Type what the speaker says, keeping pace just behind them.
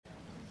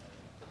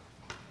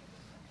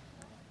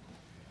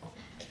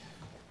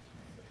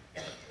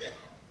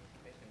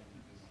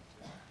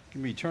You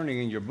can be turning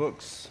in your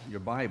books, your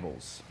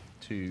Bibles,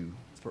 to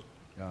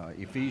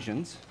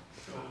Ephesians.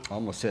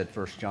 Almost said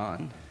 1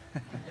 John.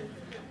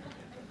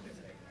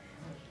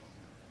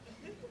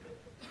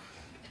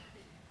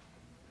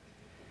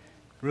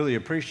 Really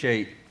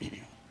appreciate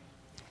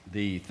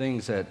the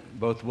things that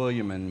both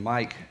William and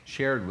Mike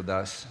shared with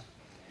us.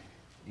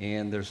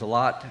 And there's a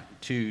lot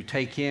to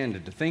take in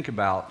and to think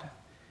about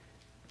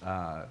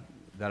that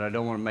I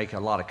don't want to make a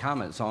lot of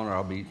comments on, or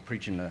I'll be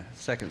preaching a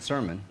second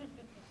sermon.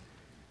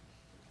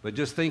 But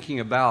just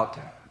thinking about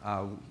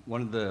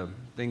one of the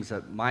things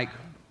that Mike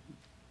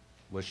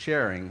was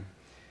sharing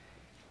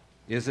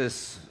is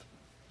this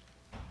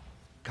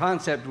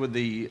concept with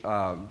the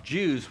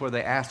Jews where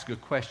they ask a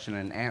question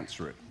and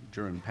answer it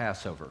during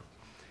Passover.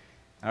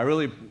 I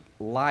really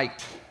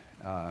liked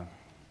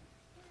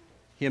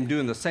him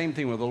doing the same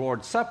thing with the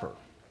Lord's Supper.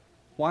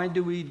 Why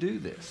do we do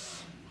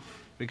this?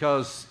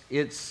 Because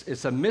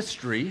it's a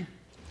mystery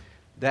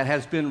that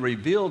has been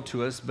revealed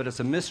to us, but it's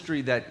a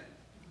mystery that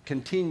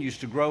continues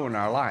to grow in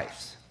our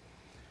lives.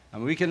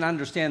 And we can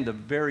understand the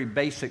very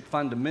basic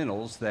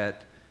fundamentals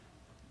that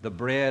the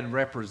bread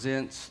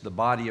represents the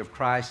body of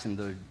Christ and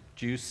the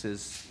juice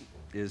is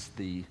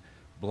the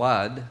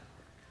blood.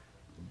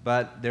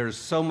 But there's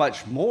so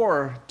much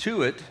more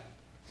to it,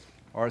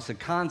 or it's a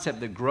concept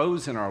that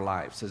grows in our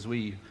lives as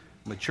we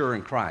mature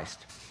in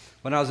Christ.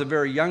 When I was a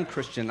very young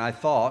Christian, I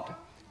thought,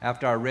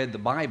 after I read the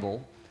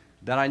Bible,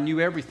 that I knew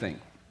everything.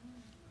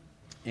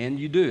 And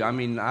you do. I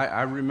mean,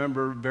 I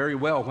remember very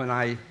well when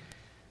I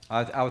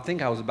would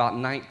think I was about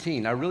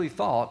 19. I really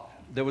thought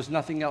there was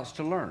nothing else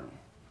to learn.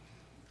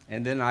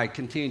 And then I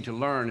continued to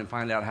learn and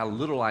find out how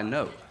little I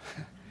know.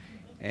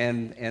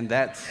 And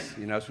that's,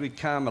 as we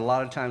come, a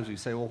lot of times we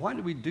say, well, why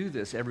do we do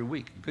this every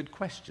week? Good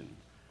question.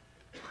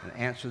 And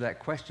answer that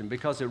question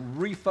because it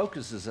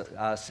refocuses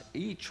us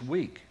each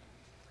week.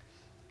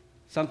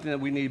 Something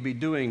that we need to be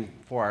doing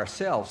for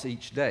ourselves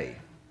each day.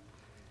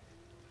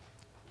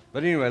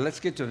 But anyway, let's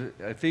get to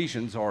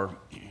Ephesians, or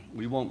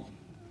we won't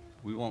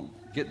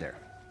get there.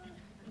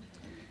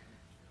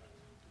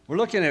 We're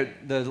looking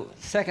at the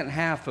second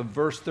half of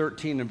verse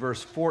 13 and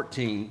verse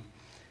 14,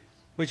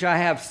 which I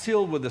have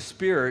sealed with the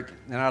Spirit,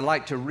 and I'd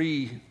like to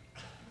re-title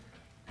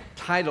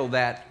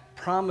that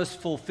Promise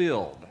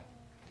Fulfilled.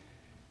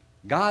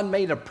 God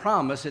made a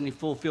promise, and He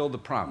fulfilled the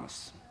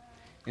promise.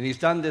 And He's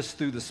done this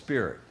through the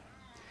Spirit.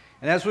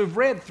 And as we've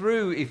read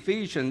through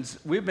Ephesians,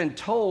 we've been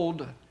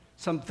told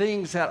some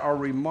things that are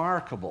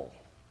remarkable.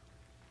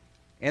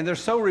 And they're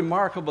so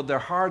remarkable, they're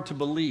hard to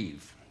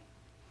believe.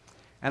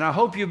 And I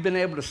hope you've been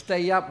able to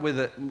stay up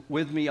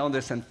with me on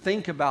this and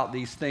think about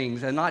these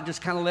things and not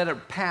just kind of let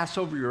it pass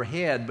over your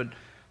head,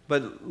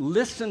 but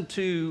listen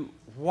to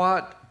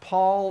what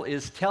Paul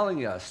is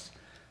telling us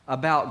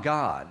about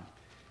God.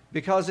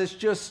 Because it's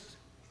just,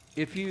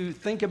 if you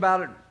think about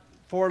it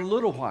for a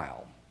little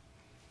while,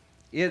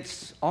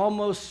 it's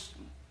almost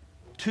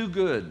too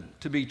good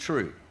to be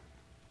true.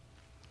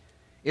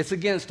 It's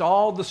against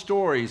all the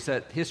stories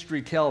that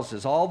history tells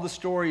us, all the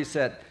stories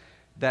that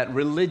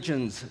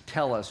religions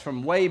tell us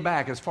from way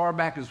back, as far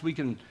back as we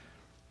can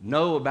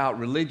know about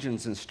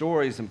religions and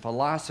stories and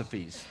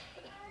philosophies.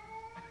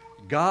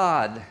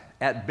 God,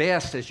 at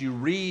best, as you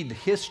read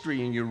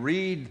history and you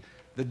read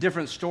the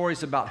different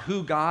stories about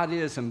who God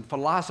is and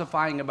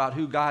philosophizing about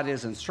who God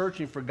is and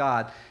searching for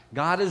God,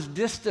 God is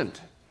distant.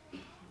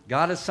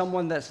 God is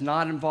someone that's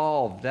not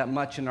involved that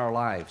much in our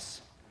lives.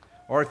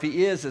 Or if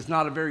He is, it's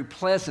not a very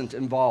pleasant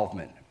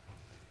involvement.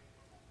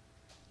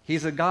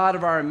 He's a God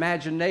of our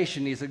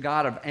imagination. He's a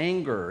God of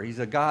anger. He's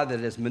a God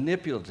that is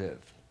manipulative.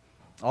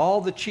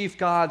 All the chief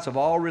gods of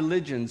all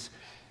religions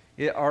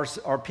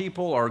are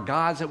people or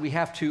gods that we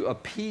have to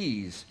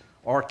appease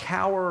or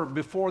cower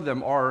before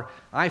them. Or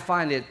I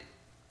find it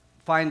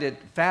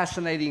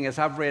fascinating as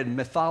I've read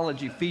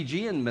mythology,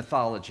 Fijian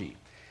mythology,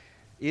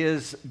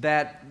 is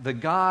that the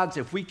gods,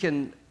 if we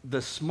can, the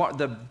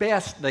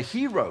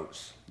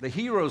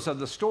heroes of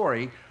the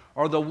story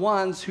are the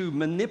ones who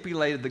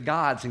manipulated the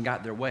gods and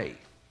got their way.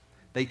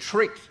 They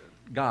tricked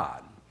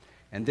God,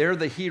 and they're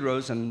the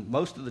heroes, and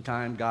most of the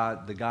time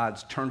the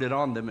gods turned it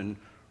on them and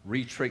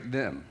re-tricked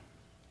them.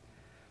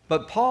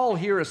 But Paul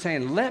here is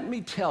saying, let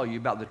me tell you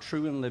about the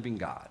true and living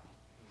God.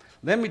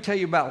 Let me tell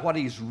you about what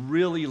He's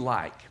really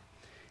like.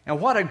 And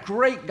what a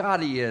great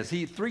God He is.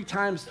 3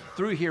 times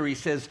through here he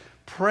says,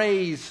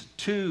 praise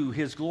to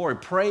His glory.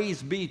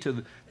 Praise be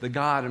to the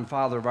God and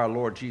Father of our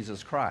Lord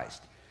Jesus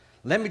Christ.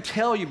 Let me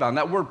tell you about Him.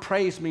 That word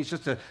praise means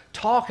just to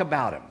talk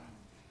about Him.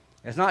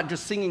 It's not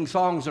just singing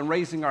songs and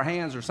raising our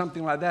hands or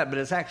something like that, but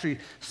it's actually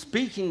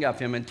speaking of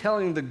Him and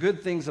telling the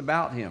good things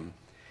about Him.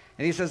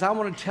 And he says, I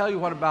want to tell you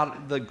what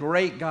about the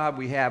great God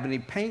we have. And he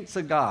paints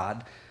a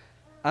God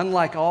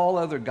unlike all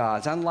other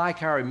gods,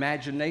 unlike our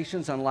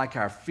imaginations, unlike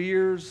our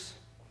fears.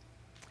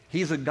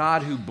 He's a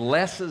God who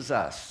blesses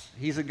us.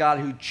 He's a God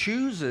who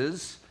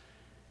chooses,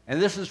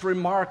 and this is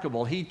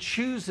remarkable, He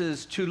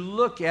chooses to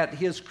look at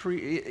His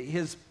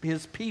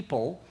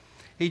people.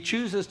 He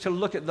chooses to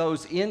look at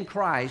those in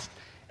Christ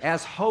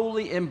as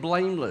holy and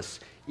blameless,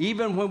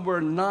 even when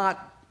we're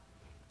not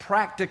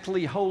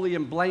practically holy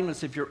and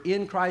blameless. If you're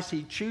in Christ,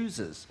 he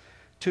chooses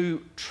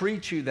to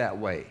treat you that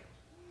way.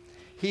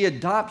 He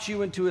adopts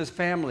you into his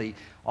family,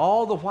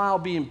 all the while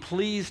being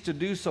pleased to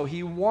do so.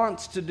 He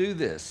wants to do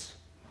this.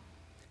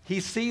 He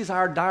sees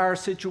our dire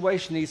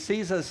situation. He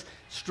sees us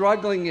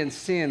struggling in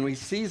sin. He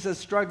sees us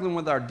struggling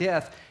with our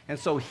death. And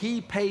so he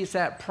pays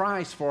that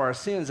price for our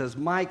sins, as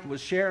Mike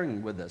was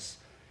sharing with us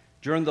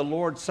during the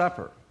Lord's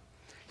Supper.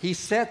 He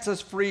sets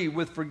us free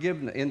with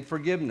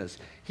forgiveness.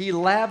 He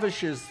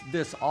lavishes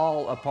this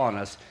all upon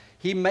us.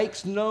 He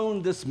makes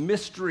known this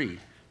mystery,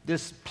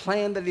 this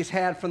plan that he's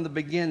had from the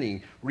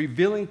beginning,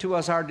 revealing to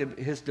us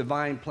his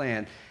divine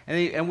plan.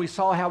 And we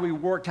saw how he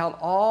worked out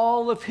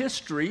all of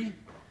history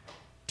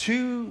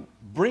to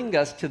bring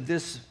us to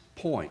this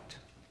point.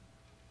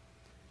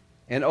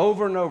 And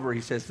over, he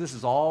says, this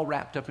is all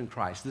wrapped up in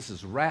Christ. This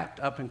is wrapped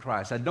up in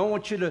Christ. I don't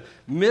want you to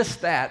miss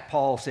that,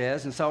 Paul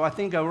says. And so I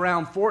think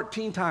around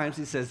 14 times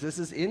he says, this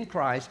is in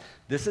Christ.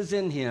 This is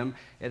in him.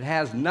 It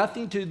has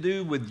nothing to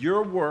do with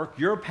your work,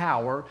 your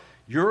power,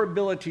 your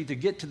ability to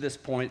get to this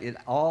point. It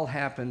all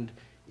happened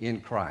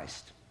in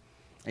Christ.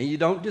 And you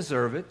don't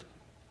deserve it,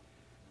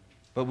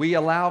 but we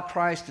allow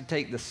Christ to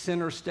take the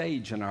center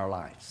stage in our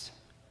lives.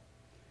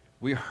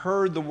 We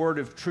heard the word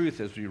of truth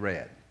as we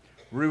read.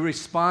 We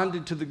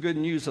responded to the good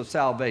news of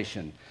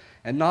salvation.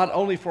 And not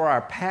only for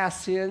our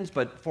past sins,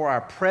 but for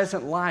our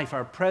present life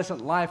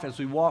as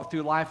we walk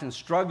through life and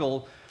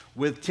struggle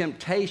with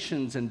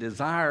temptations and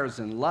desires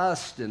and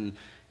lust and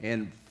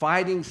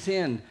fighting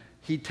sin.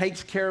 He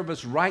takes care of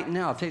us right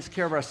now, takes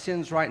care of our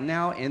sins right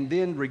now. And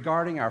then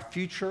regarding our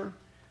future,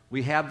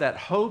 we have that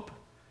hope,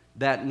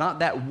 that not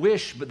that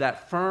wish, but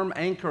that firm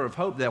anchor of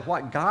hope that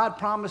what God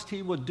promised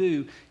he would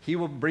do, he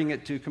will bring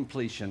it to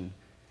completion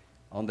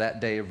on that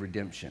day of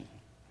redemption.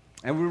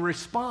 And we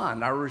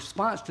respond. Our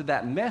response to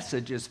that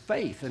message is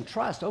faith and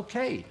trust.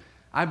 Okay,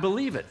 I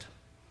believe it.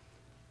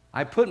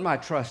 I put my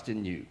trust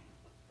in you.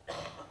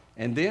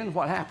 And then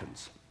what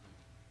happens?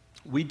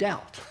 We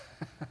doubt.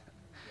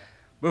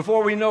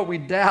 Before we know it, we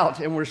doubt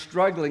and we're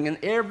struggling. And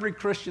every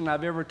Christian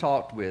I've ever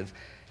talked with,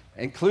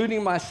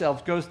 including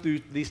myself, goes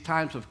through these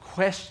times of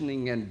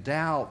questioning and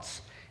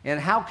doubts. And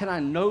how can I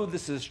know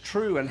this is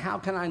true? And how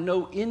can I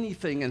know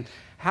anything? And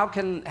how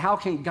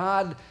can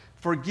God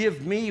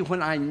forgive me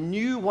when I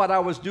knew what I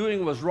was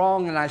doing was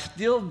wrong and I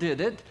still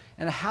did it?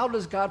 And how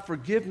does God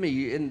forgive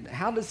me? And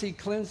how does he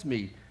cleanse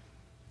me?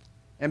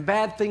 And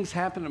bad things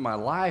happen in my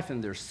life,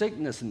 and there's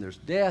sickness, and there's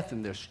death,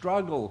 and there's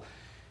struggle.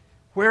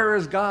 Where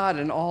is God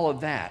in all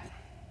of that?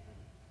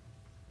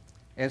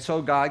 And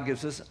so God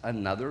gives us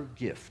another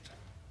gift.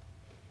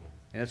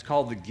 And it's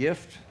called the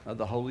gift of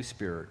the Holy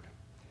Spirit.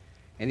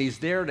 And he's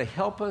there to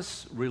help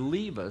us,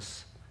 relieve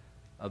us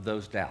of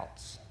those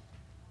doubts.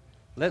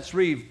 Let's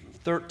read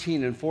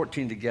 13 and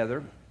 14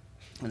 together,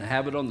 and I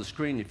have it on the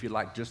screen if you'd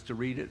like just to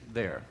read it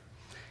there.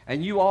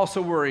 And you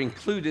also were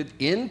included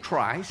in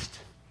Christ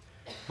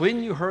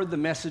when you heard the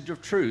message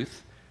of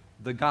truth,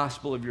 the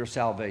gospel of your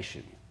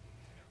salvation.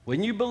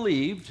 When you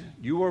believed,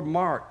 you were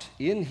marked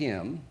in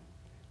him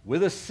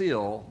with a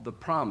seal, the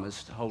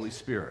promised Holy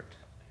Spirit,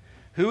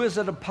 who is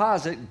a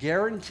deposit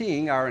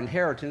guaranteeing our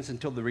inheritance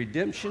until the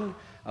redemption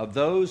of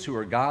those who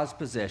are God's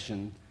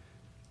possession,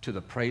 to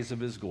the praise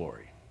of his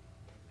glory.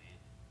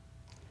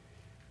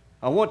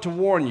 I want to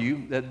warn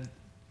you that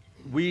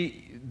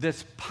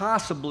this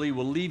possibly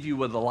will leave you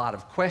with a lot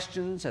of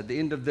questions at the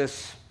end of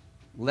this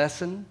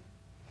lesson,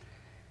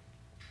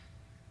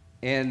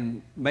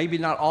 and maybe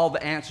not all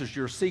the answers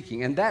you're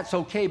seeking. And that's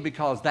okay,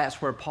 because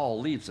that's where Paul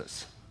leaves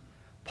us.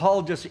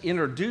 Paul just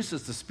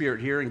introduces the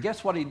Spirit here, and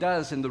guess what he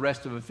does in the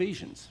rest of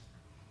Ephesians?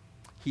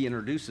 He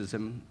introduces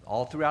him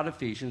all throughout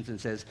Ephesians and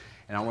says,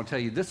 and I want to tell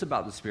you this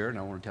about the Spirit, and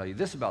I want to tell you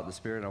this about the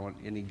Spirit,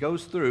 and he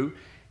goes through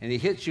and he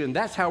hits you, and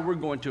that's how we're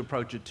going to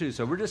approach it too.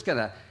 So we're just going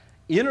to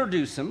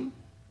introduce him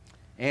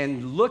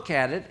and look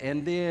at it,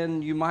 and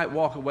then you might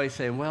walk away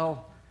saying,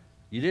 well,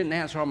 you didn't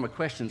answer all my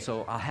questions,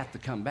 so I'll have to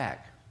come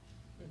back.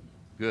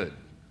 Good.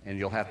 And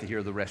you'll have to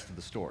hear the rest of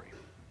the story.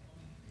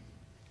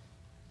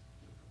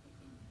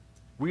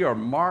 We are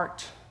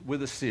marked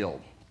with a seal.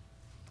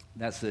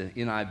 That's the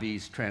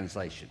NIV's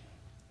translation.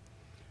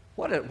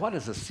 What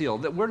is a seal?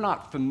 That we're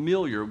not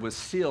familiar with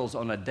seals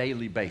on a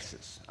daily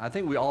basis. I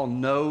think we all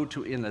know,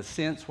 in a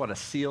sense, what a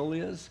seal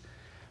is,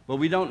 but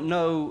we don't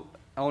know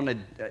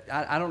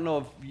I don't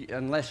know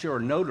unless you're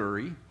a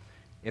notary,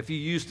 if you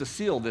used a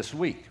seal this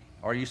week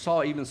or you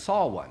even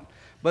saw one.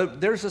 But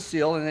there's a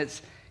seal,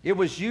 and it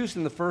was used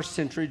in the first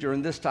century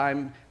during this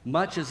time,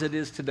 much as it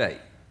is today.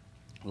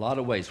 A lot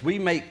of ways.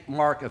 We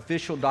mark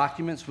official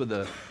documents with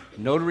a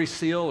notary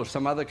seal or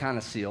some other kind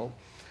of seal.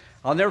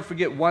 I'll never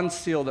forget one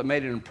seal that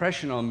made an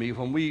impression on me.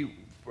 When we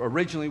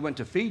originally went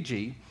to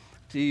Fiji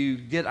to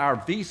get our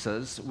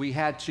visas, I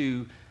had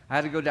to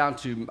go down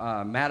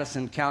to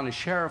Madison County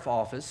Sheriff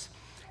Office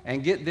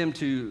and get them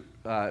to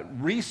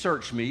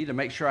research me to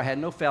make sure I had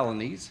no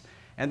felonies,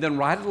 and then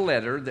write a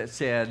letter that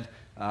said,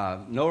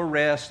 no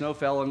arrests, no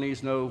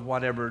felonies, no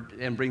whatever,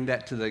 and bring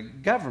that to the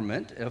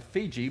government of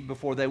Fiji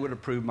before they would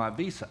approve my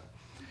visa.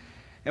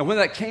 And when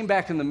that came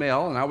back in the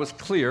mail, and I was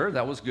clear,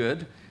 that was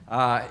good,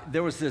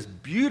 there was this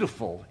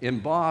beautiful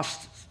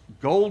embossed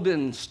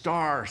golden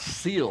star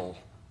seal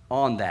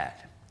on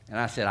that. And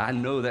I said, I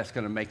know that's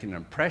going to make an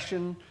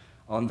impression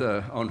on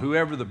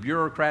whoever the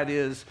bureaucrat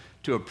is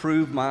to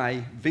approve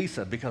my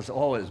visa, because,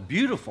 it's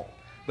beautiful.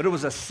 But it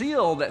was a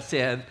seal that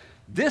said,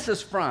 this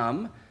is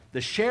from the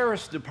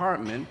sheriff's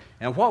department,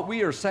 and what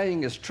we are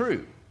saying is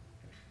true.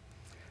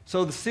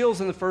 So the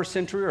seals in the first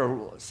century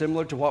are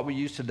similar to what we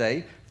use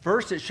today.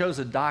 First, it shows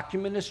a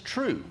document is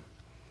true.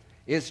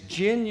 It's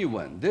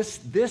genuine. This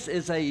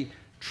is a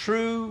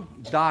true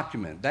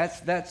document.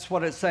 That's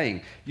what it's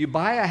saying. You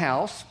buy a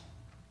house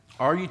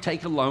or you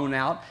take a loan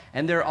out,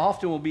 and there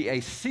often will be a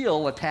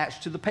seal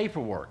attached to the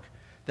paperwork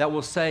that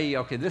will say,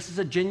 okay, this is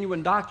a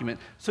genuine document,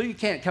 so you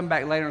can't come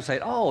back later and say,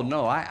 oh,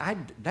 no,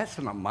 that's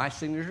not my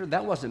signature.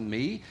 That wasn't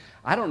me.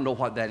 I don't know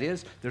what that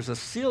is. There's a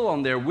seal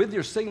on there with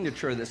your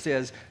signature that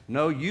says,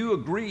 no, you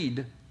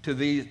agreed to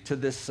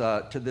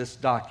this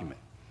document.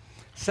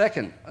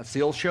 Second, a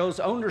seal shows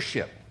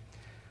ownership.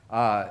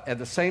 At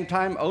the same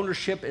time,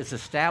 ownership is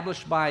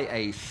established by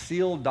a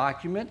sealed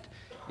document.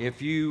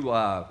 If you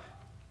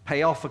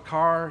pay off a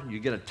car, you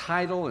get a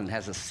title and it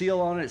has a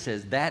seal on it. It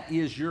says, that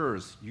is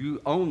yours.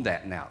 You own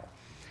that now.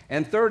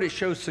 And third, it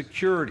shows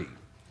security.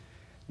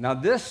 Now,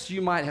 this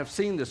you might have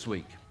seen this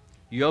week.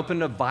 You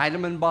open a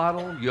vitamin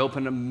bottle, you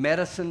open a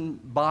medicine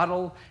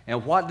bottle,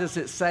 and what does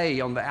it say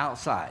on the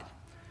outside?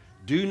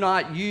 Do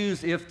not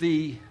use if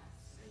the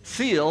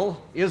seal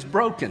is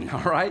broken,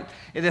 all right?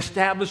 It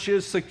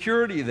establishes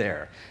security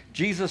there.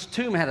 Jesus'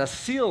 tomb had a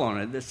seal on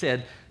it that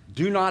said,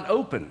 do not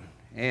open.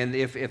 And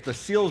if the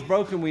seal's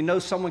broken, we know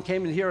someone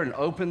came in here and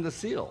opened the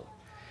seal.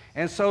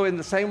 And so in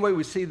the same way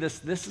we see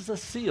this is a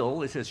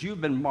seal. It says you've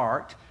been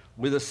marked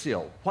with a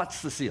seal.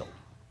 What's the seal?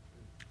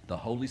 The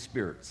Holy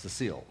Spirit's the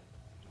seal.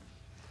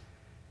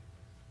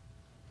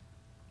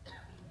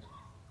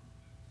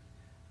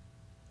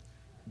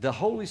 The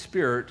Holy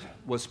Spirit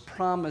was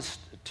promised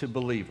to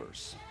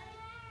believers.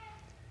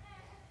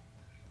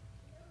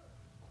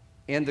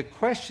 And the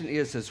question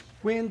is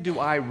when do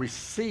I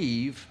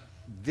receive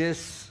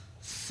this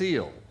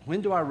seal?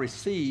 When do I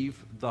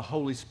receive the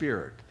Holy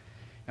Spirit?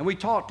 And we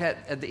talked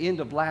at the end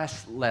of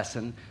last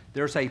lesson,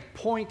 there's a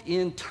point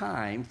in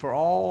time for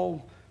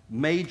all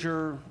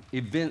major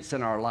events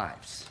in our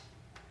lives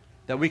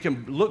that we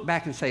can look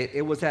back and say,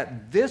 it was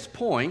at this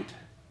point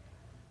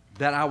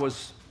that I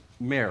was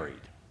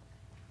married.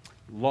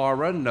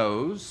 Laura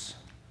knows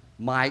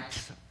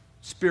Mike's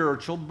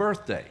spiritual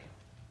birthday.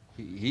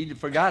 He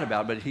forgot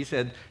about it, but he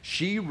said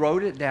she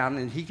wrote it down,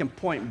 and he can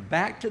point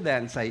back to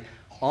that and say,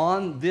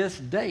 on this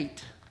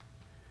date,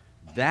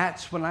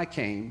 that's when I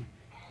came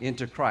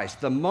into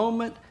Christ. The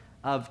moment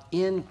of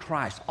in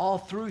Christ. All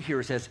through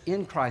here it says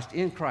in Christ,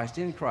 in Christ,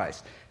 in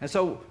Christ. And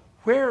so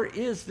where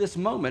is this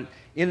moment?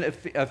 In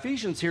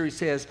Ephesians here he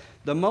says,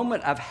 the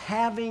moment of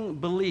having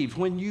believed.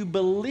 When you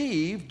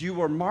believed, you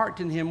were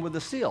marked in him with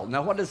a seal.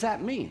 Now what does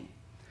that mean?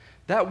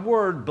 That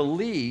word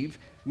believe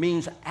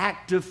means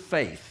active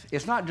faith.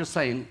 It's not just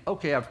saying,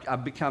 okay,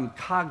 I've become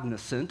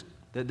cognizant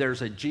that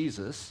there's a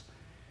Jesus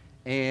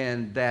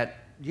and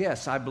that,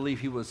 yes, I believe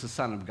he was the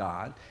Son of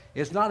God.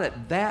 It's not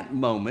at that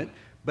moment,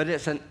 but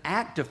it's an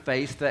act of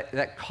faith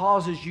that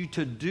causes you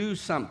to do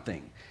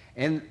something.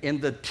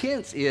 And the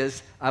tense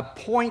is a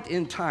point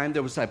in time.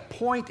 There was a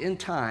point in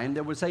time.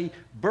 There was a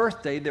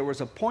birthday. There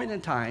was a point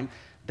in time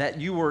that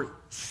you were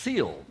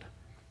sealed.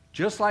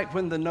 Just like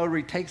when the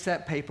notary takes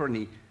that paper and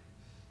he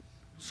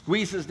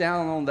squeezes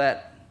down on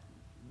that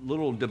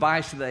little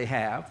device that they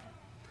have,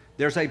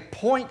 there's a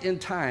point in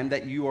time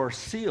that you are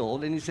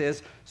sealed. And he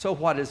says, so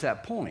what is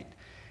that point?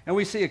 And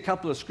we see a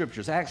couple of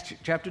scriptures. Acts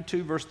chapter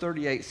 2, verse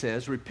 38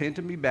 says, repent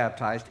and be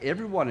baptized,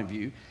 every one of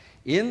you,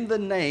 in the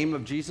name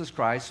of Jesus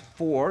Christ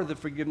for the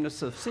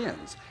forgiveness of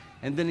sins.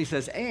 And then he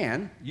says,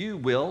 and you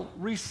will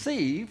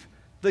receive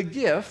the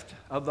gift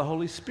of the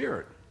Holy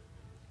Spirit.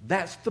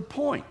 That's the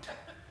point.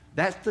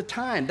 That's the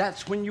time.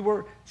 That's when you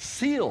were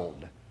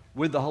sealed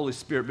with the Holy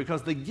Spirit,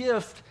 because the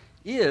gift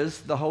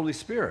is the Holy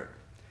Spirit.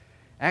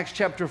 Acts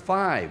chapter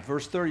 5,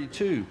 verse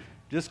 32,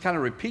 just kind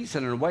of repeats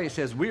it in a way. It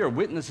says, we are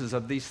witnesses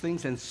of these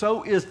things, and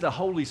so is the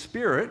Holy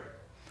Spirit,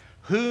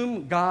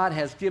 whom God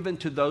has given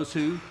to those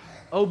who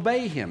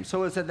obey him.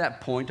 So it's at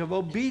that point of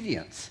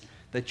obedience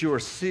that you are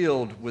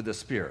sealed with the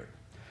Spirit.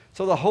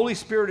 So the Holy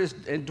Spirit is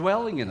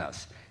indwelling in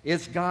us.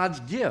 It's God's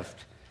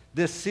gift.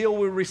 This seal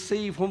we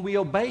receive when we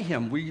obey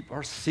him. We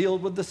are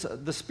sealed with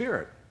the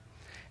Spirit.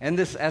 And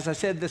this, as I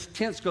said, this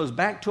tense goes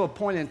back to a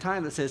point in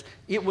time that says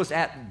it was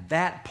at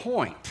that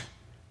point.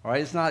 All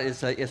right,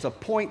 it's a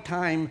point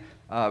time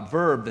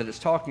verb that it's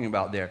talking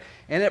about there.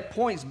 And it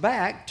points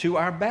back to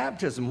our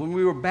baptism. When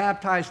we were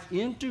baptized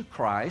into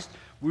Christ,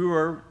 we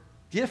were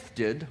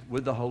gifted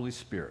with the Holy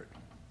Spirit.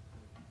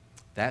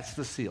 That's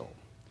the seal.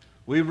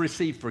 We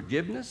receive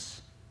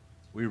forgiveness.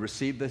 We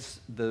receive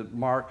the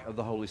mark of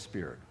the Holy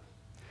Spirit.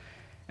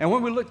 And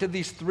when we looked at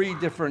these three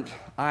different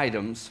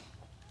items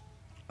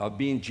of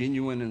being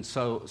genuine and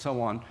so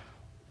on,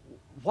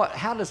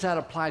 how does that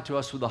apply to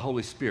us with the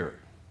Holy Spirit?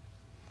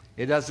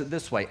 It does it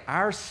this way.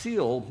 Our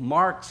seal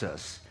marks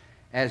us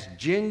as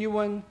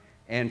genuine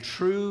and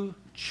true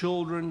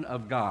children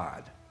of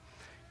God.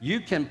 You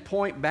can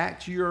point back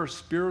to your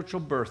spiritual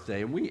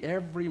birthday, and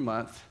every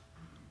month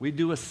we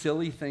do a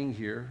silly thing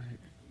here,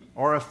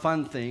 or a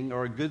fun thing,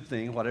 or a good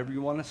thing, whatever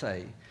you want to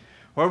say,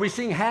 where we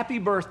sing happy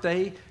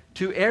birthday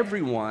to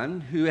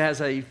everyone who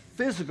has a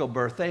physical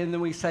birthday, and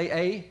then we say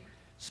a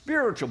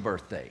spiritual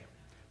birthday,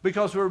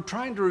 because we're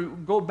trying to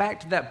go back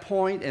to that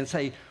point and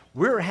say,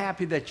 we're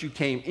happy that you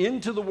came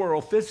into the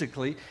world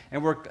physically,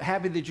 and we're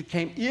happy that you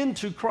came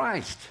into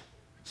Christ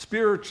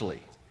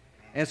spiritually.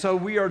 And so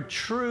we are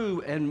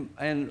true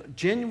and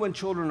genuine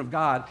children of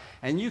God,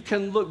 and you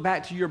can look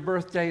back to your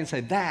birthday and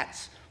say,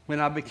 that's when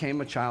I became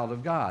a child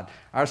of God.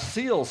 Our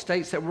seal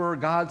states that we're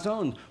God's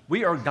own.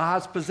 We are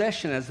God's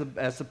possession, as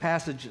the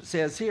passage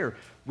says here.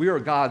 We are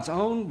God's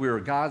own. We are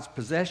God's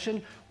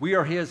possession. We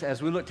are His,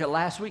 as we looked at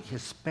last week,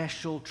 His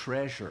special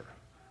treasure.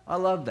 I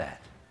love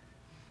that.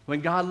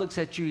 When God looks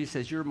at you, He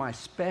says, you're my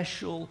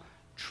special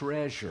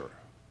treasure,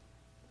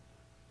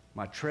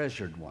 my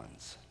treasured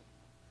ones.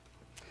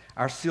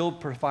 Our seal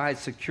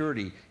provides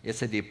security.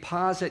 It's a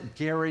deposit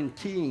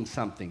guaranteeing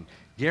something,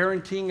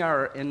 guaranteeing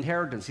our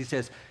inheritance. He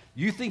says,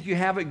 you think you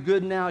have it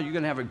good now, you're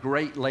going to have it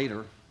great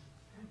later.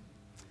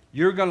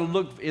 You're going to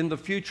look in the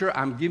future.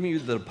 I'm giving you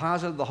the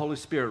deposit of the Holy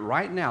Spirit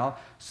right now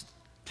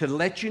to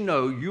let you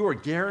know you are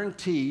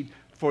guaranteed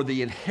for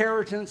the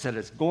inheritance that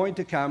is going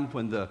to come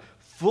when the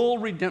full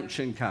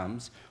redemption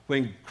comes,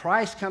 when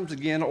Christ comes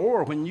again,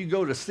 or when you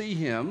go to see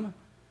Him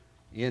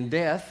in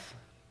death.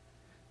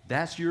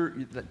 That's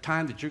the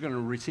time that you're going to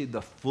receive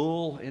the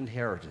full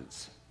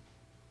inheritance.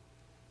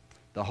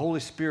 The Holy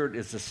Spirit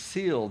is the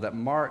seal that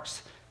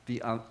marks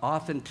the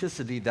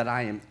authenticity that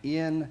I am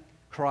in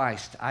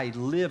Christ. I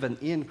live an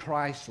in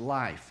Christ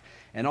life.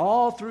 And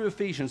all through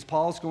Ephesians,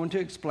 Paul's going to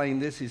explain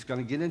this. He's going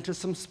to get into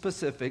some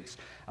specifics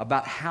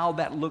about how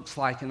that looks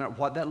like and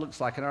what that looks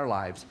like in our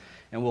lives.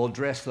 And we'll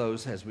address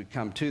those as we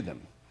come to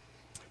them.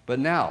 But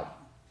now,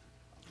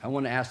 I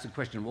want to ask the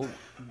question, well,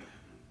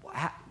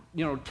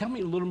 tell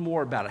me a little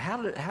more about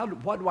it.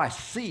 What do I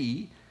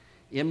see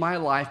in my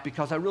life,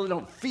 because I really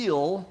don't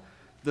feel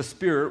the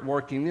Spirit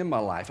working in my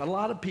life? A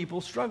lot of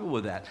people struggle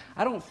with that.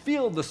 I don't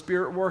feel the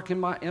Spirit work in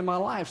my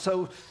life.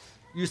 So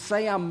you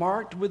say I'm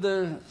marked with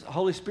the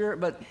Holy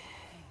Spirit, but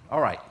all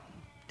right,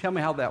 tell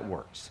me how that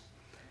works.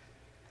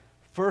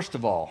 First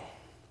of all,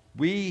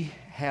 we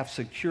have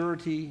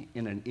security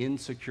in an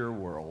insecure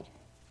world.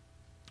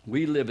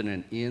 We live in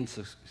an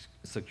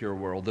insecure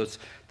world.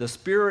 The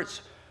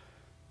Spirit's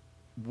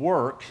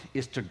work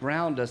is to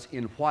ground us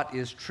in what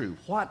is true.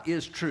 What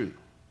is true?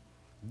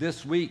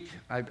 This week,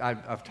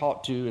 I've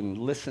talked to and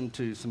listened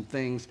to some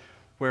things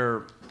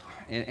where,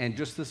 and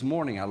just this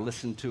morning, I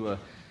listened to a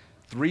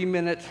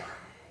 3-minute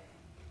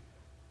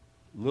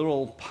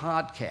little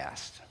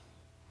podcast.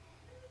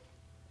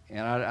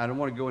 And I don't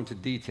want to go into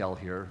detail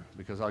here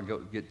because I'll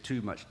get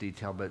too much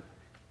detail, but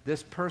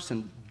this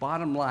person,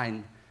 bottom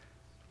line,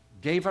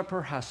 gave up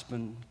her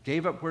husband,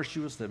 gave up where she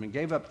was living,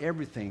 gave up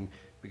everything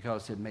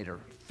because it made her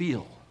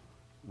feel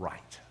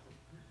right.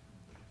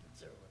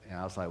 And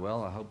I was like,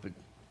 well,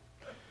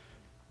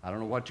 I don't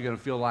know what you're going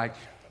to feel like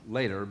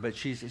later, but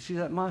she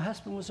said, my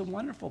husband was a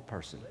wonderful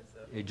person.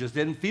 It just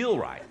didn't feel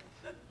right.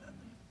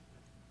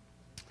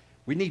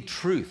 We need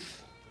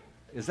truth.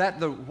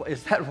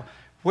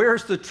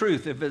 Where's the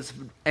truth? If it's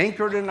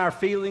anchored in our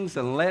feelings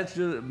and led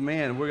to,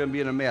 man, we're going to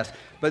be in a mess.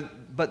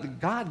 But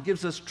God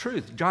gives us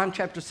truth. John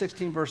chapter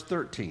 16, verse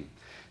 13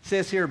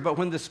 says here, but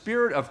when the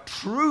Spirit of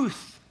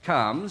truth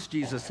comes,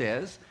 Jesus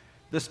says,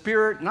 the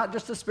Spirit, not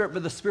just the Spirit,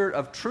 but the Spirit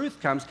of truth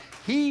comes,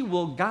 He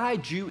will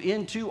guide you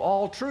into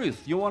all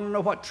truth. You want to know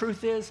what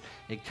truth is?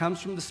 It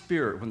comes from the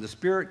Spirit. When the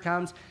Spirit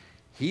comes,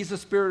 He's the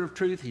Spirit of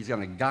truth. He's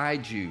going to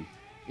guide you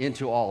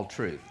into all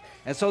truth.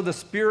 And so the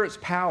Spirit's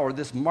power,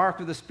 this mark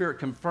of the Spirit,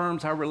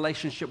 confirms our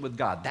relationship with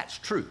God. That's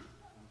true.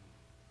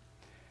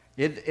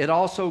 It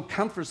also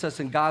comforts us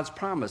in God's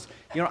promise.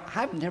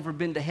 I've never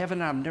been to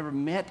heaven. I've never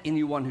met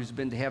anyone who's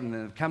been to heaven.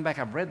 And I've come back,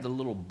 I've read the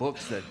little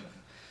books that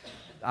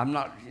I'm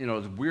not,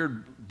 the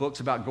weird books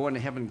about going to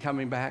heaven and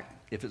coming back.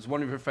 If it's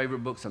one of your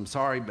favorite books, I'm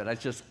sorry, but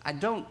I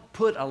don't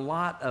put a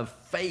lot of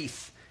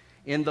faith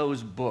in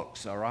those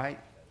books, all right?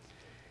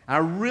 I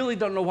really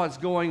don't know what's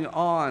going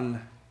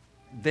on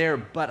there,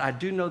 but I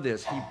do know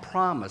this.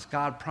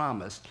 God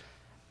promised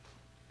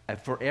a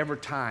forever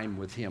time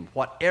with Him,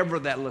 whatever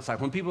that looks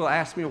like. When people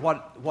ask me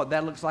what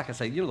that looks like, I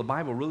say, the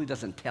Bible really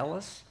doesn't tell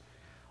us.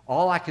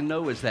 All I can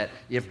know is that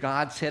if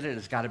God said it,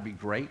 it's got to be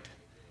great.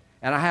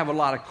 And I have a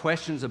lot of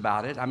questions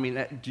about it. I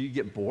mean, do you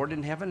get bored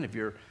in heaven?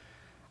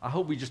 I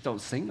hope we just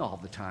don't sing all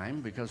the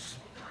time, because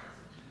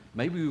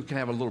maybe we can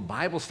have a little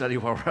Bible study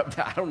while we're up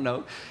there. I don't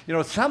know.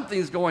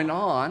 Something's going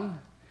on.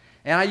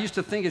 And I used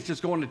to think it's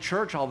just going to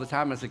church all the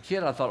time. As a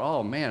kid, I thought,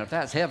 oh, man, if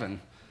that's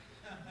heaven,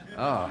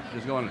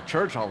 just going to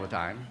church all the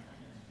time.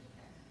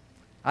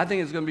 I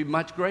think it's going to be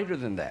much greater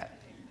than that.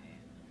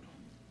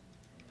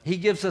 He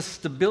gives us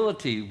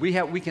stability. We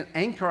can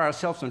anchor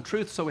ourselves in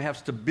truth, so we have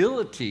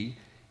stability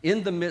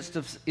in the midst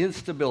of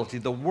instability.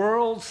 The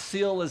world's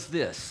seal is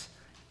this: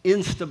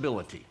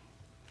 instability.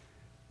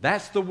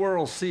 That's the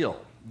world's seal.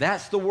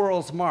 That's the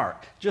world's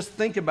mark. Just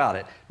think about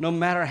it. No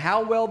matter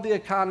how well the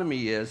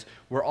economy is,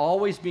 we're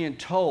always being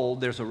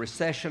told there's a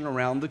recession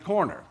around the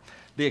corner.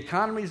 The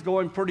economy is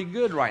going pretty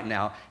good right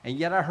now, and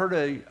yet I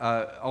heard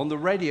on the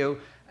radio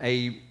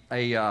an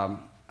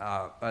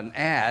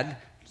ad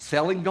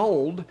selling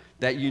gold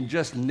that you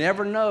just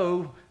never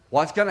know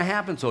what's going to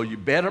happen. So you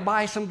better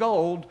buy some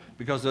gold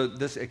because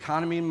this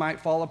economy might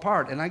fall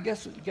apart. And I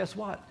guess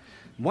what?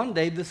 One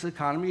day this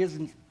economy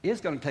is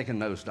going to take a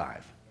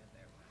nosedive.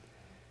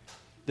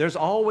 There's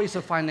always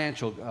a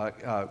financial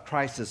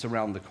crisis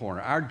around the corner.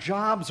 Our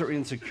jobs are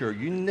insecure.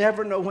 You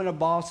never know when a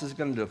boss is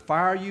going to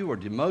fire you or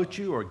demote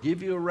you or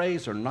give you a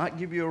raise or not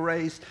give you a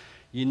raise.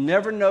 You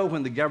never know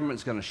when the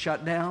government's going to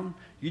shut down.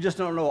 You just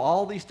don't know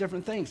all these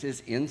different things.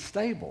 It's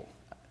unstable.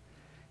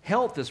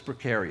 Health is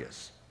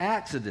precarious.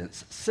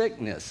 Accidents,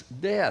 sickness,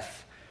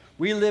 death.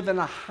 We live in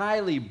a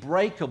highly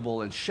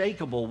breakable and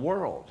shakeable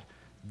world.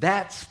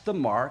 That's the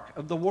mark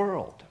of the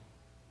world.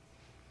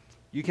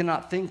 You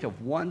cannot think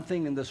of one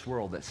thing in this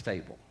world that's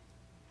stable.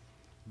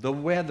 The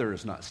weather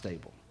is not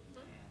stable.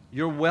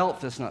 Your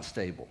wealth is not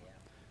stable.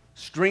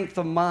 Strength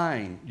of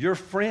mind, your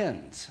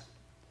friends,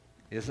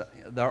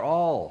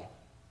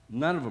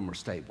 none of them are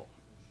stable.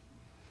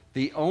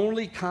 The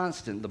only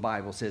constant, the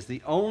Bible says,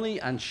 the only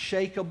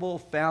unshakable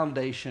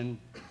foundation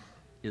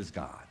is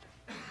God.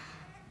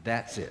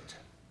 That's it.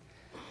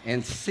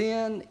 And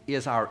sin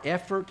is our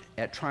effort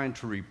at trying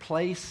to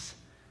replace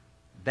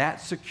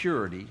that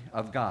security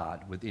of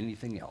God with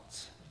anything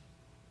else.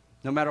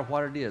 No matter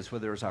what it is,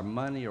 whether it's our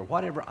money or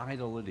whatever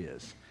idol it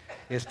is,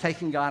 it's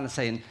taking God and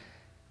saying,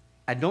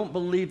 I don't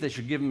believe that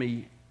you're giving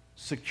me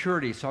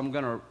security, so I'm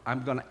going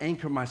to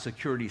anchor my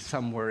security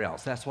somewhere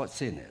else. That's what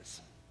sin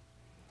is.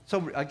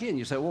 So again,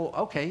 you say, well,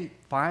 okay,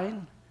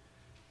 fine,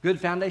 good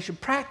foundation.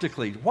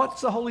 Practically, what's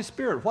the Holy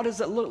Spirit? What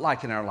does it look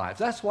like in our lives?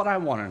 That's what I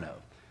want to know.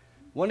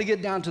 Want to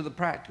get down to the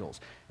practicals.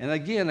 And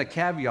again, a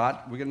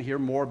caveat, we're going to hear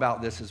more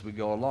about this as we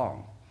go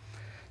along.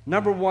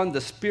 Number one,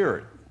 the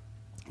Spirit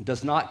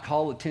does not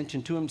call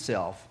attention to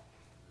himself,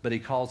 but he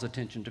calls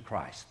attention to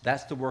Christ.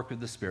 That's the work of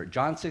the Spirit.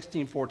 John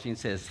 16:14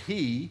 says,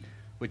 he,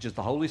 which is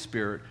the Holy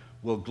Spirit,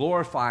 will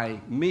glorify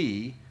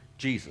me,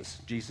 Jesus.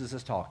 Jesus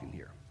is talking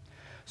here.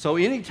 So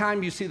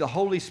anytime you see the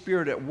Holy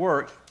Spirit at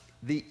work,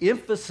 the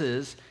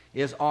emphasis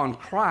is on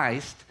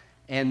Christ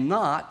and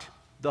not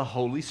the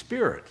Holy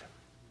Spirit.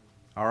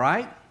 All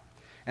right?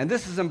 And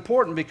this is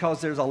important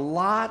because there's a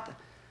lot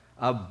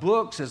of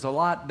books, there's a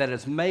lot that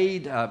is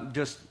made,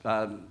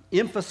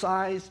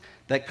 emphasized,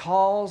 that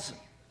calls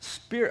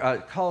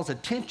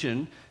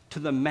attention to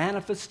the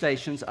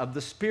manifestations of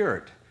the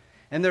Spirit.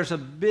 And there's a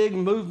big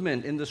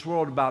movement in this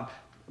world about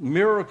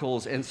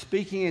miracles and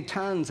speaking in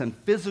tongues and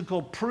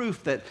physical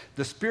proof that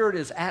the Spirit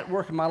is at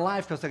work in my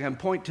life because I can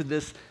point to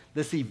this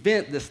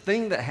event, this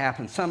thing that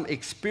happened, some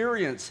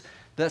experience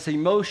that's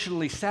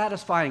emotionally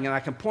satisfying, and I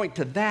can point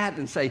to that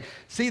and say,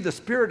 see, the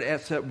Spirit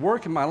is at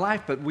work in my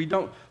life, but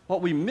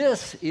what we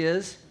miss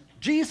is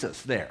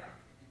Jesus there.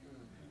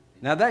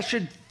 Now that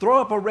should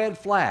throw up a red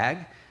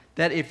flag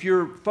that if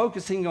you're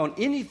focusing on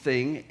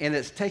anything and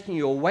it's taking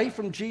you away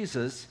from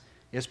Jesus,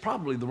 it's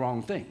probably the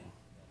wrong thing.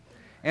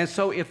 And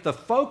so if the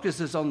focus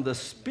is on the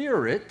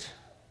Spirit,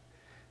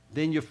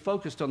 then you're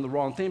focused on the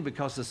wrong thing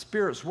because the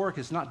Spirit's work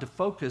is not to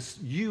focus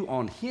you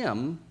on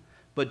Him,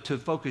 but to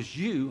focus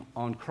you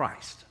on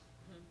Christ.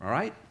 All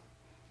right?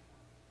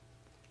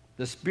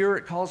 The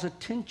Spirit calls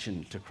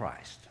attention to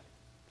Christ.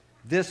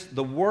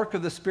 The work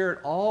of the Spirit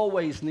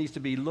always needs to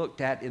be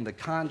looked at in the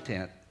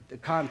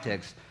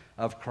context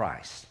of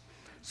Christ.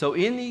 So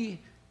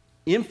any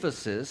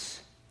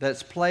emphasis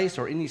that's placed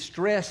or any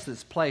stress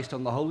that's placed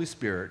on the Holy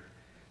Spirit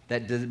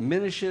that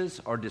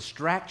diminishes or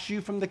distracts you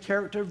from the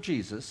character of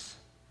Jesus,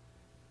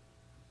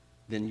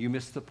 then you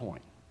miss the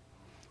point.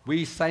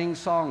 We sang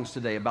songs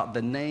today about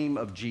the name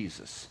of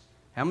Jesus.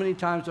 How many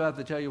times do I have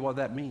to tell you what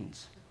that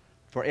means?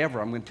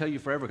 Forever. I'm going to tell you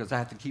forever because I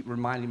have to keep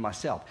reminding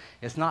myself.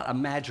 It's not a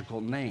magical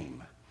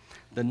name.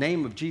 The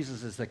name of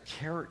Jesus is the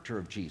character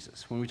of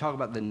Jesus. When we talk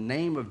about the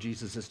name of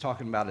Jesus, it's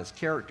talking about his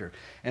character.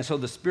 And so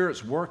the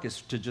Spirit's work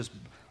is to just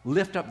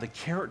lift up the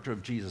character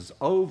of Jesus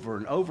over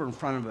and over in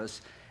front of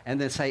us and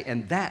then say,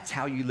 and that's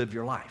how you live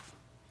your life.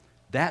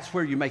 That's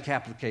where you make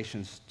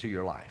applications to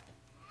your life.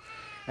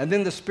 And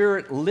then the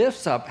Spirit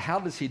lifts up. How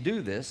does he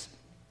do this?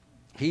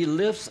 He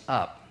lifts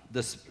up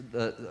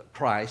the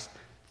Christ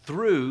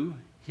through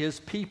his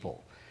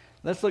people.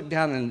 Let's look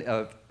down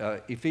in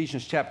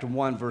Ephesians chapter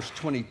 1, verse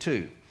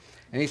 22.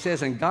 And he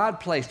says, and God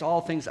placed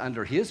all things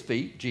under his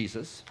feet,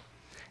 Jesus,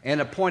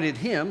 and appointed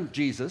him,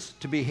 Jesus,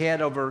 to be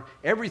head over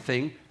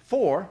everything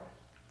for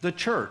the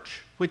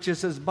church, which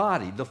is his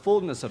body, the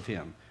fullness of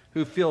him,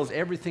 who fills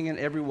everything in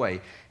every way.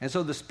 And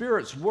so the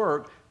Spirit's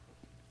work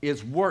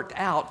is worked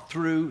out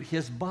through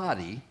his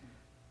body,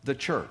 the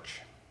church.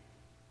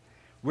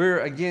 We're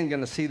again going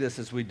to see this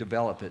as we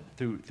develop it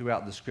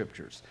throughout the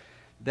scriptures,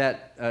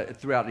 that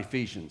throughout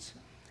Ephesians,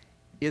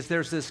 is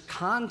there's this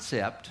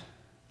concept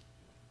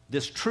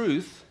this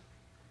truth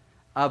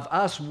of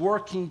us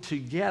working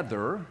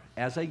together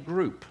as a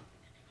group.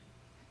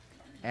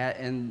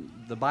 And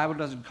the Bible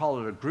doesn't call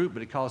it a group,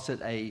 but it calls it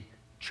a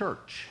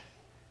church,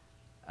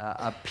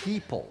 a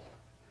people,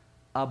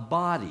 a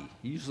body.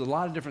 He uses a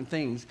lot of different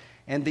things.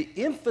 And the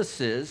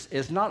emphasis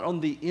is not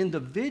on the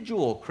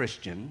individual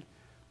Christian,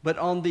 but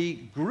on the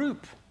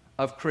group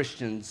of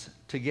Christians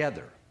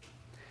together.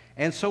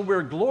 And so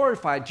we're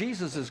glorified.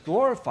 Jesus is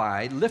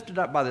glorified, lifted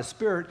up by the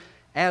Spirit,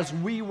 as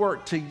we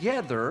work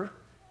together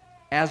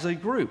as a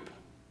group.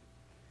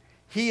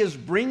 He is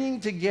bringing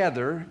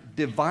together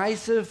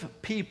divisive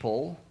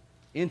people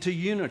into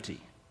unity.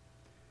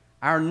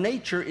 Our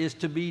nature is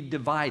to be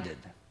divided.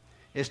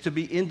 It's to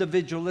be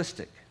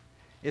individualistic.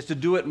 It's to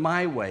do it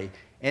my way.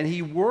 And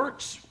he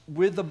works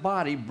with the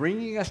body,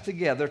 bringing us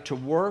together to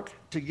work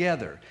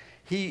together.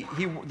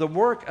 The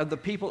work of the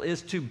people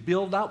is to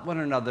build up one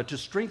another, to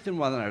strengthen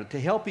one another, to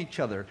help each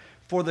other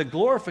for the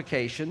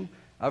glorification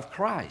of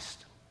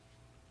Christ.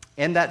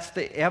 And that's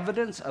the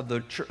evidence of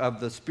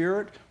the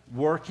Spirit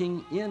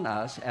working in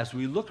us as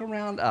we look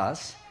around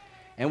us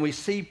and we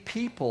see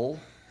people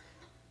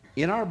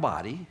in our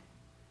body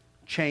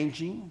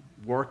changing,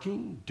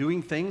 working,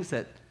 doing things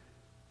that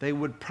they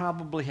would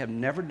probably have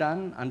never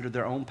done under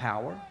their own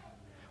power.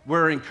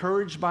 We're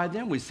encouraged by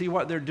them. We see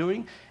what they're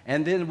doing,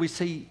 and then we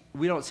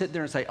don't sit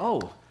there and say,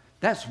 oh,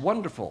 that's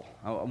wonderful.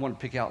 I want to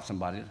pick out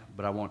somebody,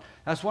 but I won't.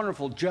 That's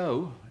wonderful,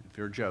 Joe, if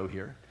you're Joe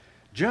here.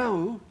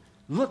 Joe,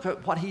 look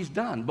at what he's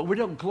done. But we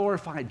don't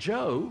glorify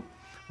Joe.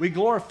 We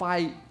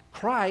glorify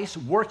Christ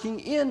working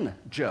in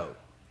Joe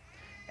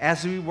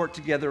as we work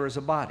together as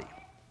a body.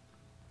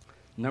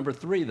 Number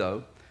 3,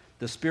 though,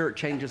 the Spirit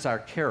changes our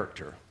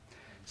character.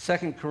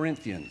 2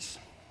 Corinthians,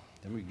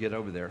 then we get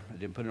over there. I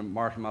didn't put a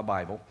mark in my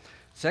Bible.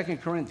 2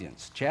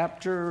 Corinthians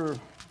chapter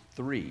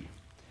 3,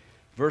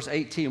 verse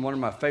 18, one of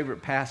my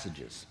favorite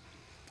passages,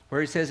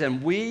 where he says,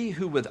 and we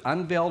who with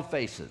unveiled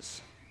faces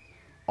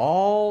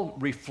all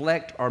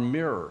reflect or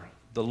mirror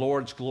the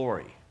Lord's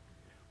glory.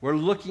 We're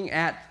looking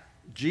at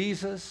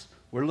Jesus.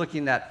 We're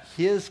looking at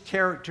his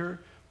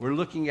character. We're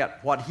looking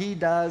at what he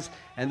does.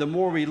 And the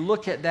more we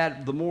look at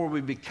that, the more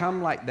we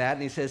become like that.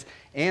 And he says,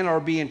 and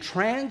are being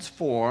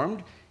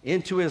transformed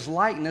into his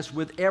likeness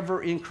with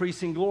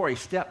ever-increasing glory,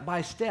 step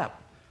by step,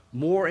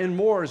 more and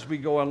more as we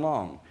go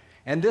along.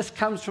 And this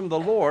comes from the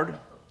Lord,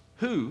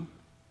 who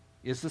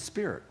is the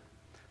Spirit.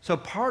 So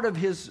part of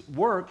his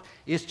work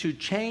is to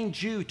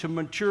change you, to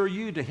mature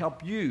you, to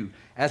help you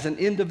as an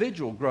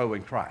individual grow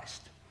in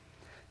Christ.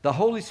 The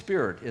Holy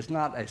Spirit is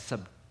not a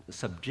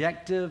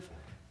subjective,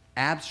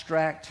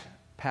 abstract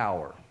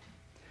power,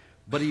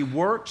 but he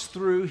works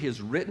through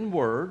his written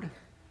word.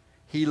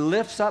 He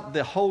lifts up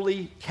the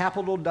holy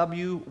capital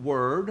W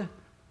word,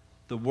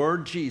 the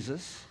word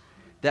Jesus,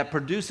 that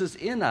produces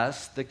in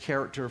us the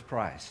character of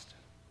Christ.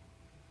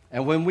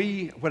 And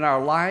when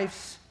our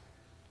lives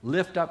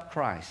lift up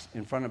Christ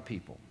in front of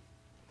people,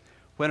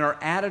 when our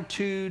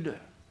attitude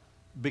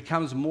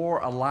becomes more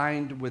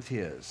aligned with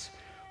his,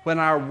 when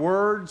our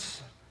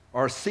words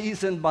are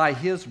seasoned by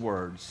his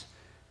words,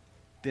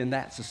 then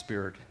that's the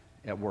Spirit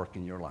at work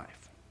in your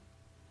life.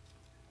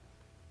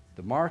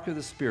 The mark of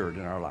the Spirit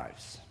in our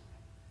lives.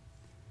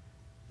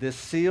 This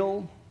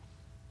seal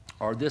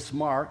or this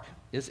mark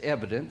is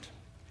evident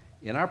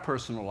in our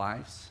personal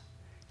lives,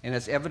 and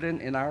it's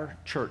evident in our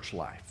church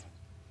life.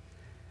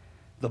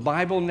 The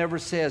Bible never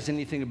says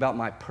anything about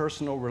my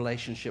personal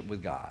relationship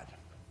with God.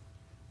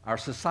 Our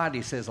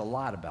society says a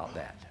lot about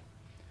that.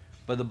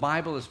 But the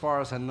Bible, as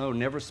far as I know,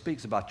 never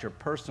speaks about your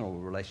personal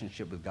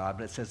relationship with God,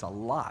 but it says a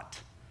lot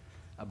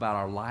about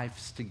our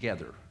lives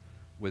together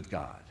with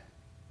God.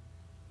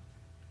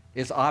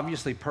 It's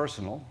obviously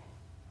personal,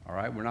 all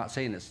right? We're not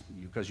saying this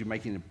because you're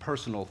making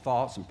personal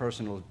thoughts and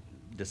personal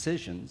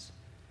decisions,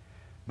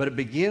 but it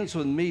begins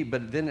with me,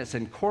 but then it's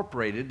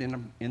incorporated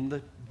in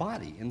the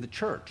body, in the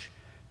church,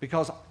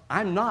 because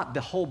I'm not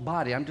the whole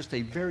body. I'm just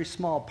a very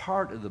small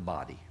part of the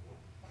body.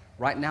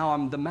 Right now,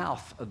 I'm the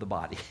mouth of the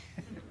body.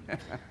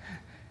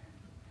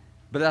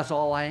 But that's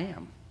all I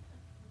am.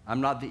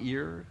 I'm not the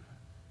ear.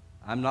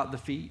 I'm not the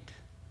feet.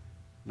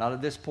 Not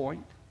at this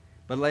point.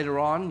 But later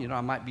on,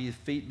 I might be the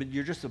feet, but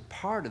you're just a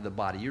part of the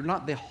body. You're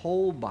not the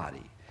whole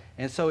body.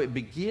 And so it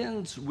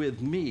begins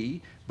with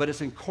me, but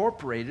it's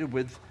incorporated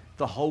with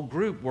the whole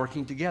group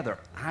working together.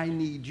 I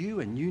need you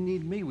and you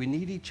need me. We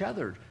need each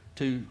other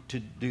to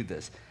do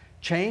this.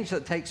 Change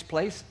that takes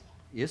place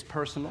is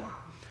personal,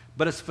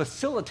 but it's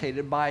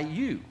facilitated by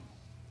you.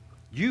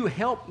 You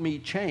help me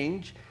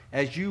change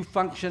as you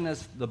function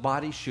as the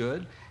body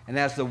should and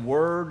as the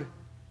Word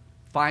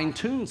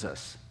fine-tunes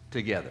us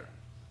together.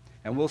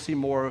 And we'll see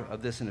more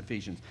of this in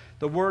Ephesians.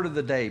 The word of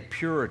the day,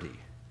 purity,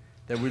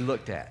 that we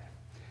looked at.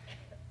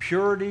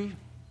 Purity,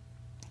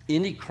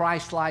 any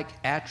Christ-like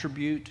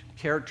attribute,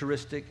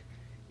 characteristic,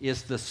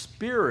 is the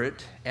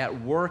Spirit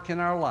at work in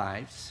our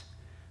lives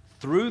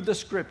through the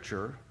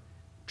Scripture,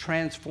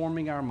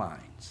 transforming our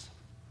minds.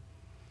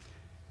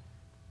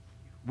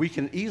 We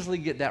can easily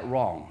get that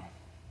wrong.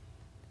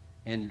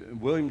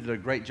 And William did a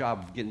great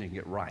job of getting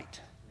it right.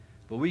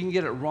 But we can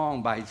get it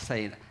wrong by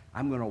saying,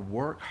 I'm going to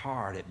work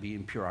hard at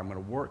being pure. I'm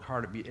going to work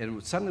hard at being,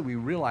 and suddenly we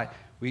realize,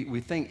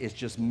 we think it's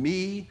just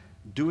me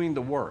doing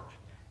the work.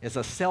 It's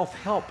a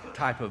self-help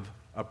type of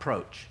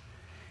approach.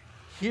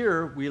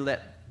 Here, we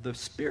let the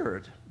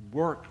Spirit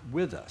work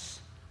with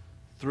us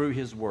through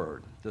His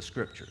Word, the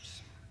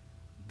Scriptures.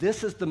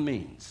 This is the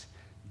means.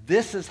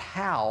 This is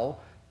how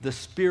the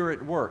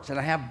Spirit works. And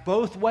I have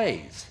both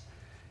ways.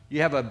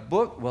 You have a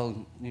book,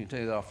 well, you can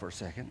take that off for a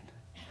second.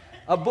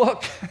 A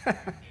book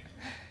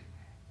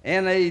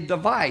and a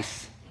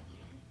device.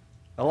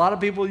 A lot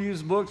of people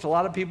use books, a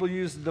lot of people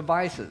use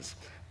devices.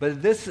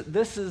 But this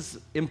is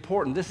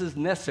important, this is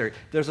necessary.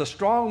 There's a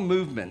strong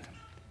movement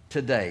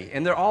today,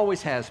 and there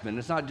always has been,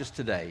 it's not just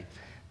today,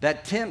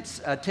 that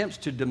attempts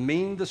to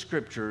demean the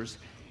Scriptures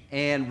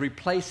and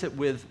replace it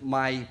with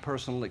my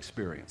personal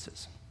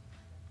experiences.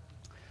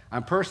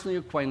 I'm personally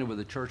acquainted with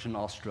a church in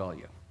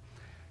Australia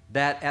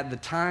that at the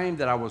time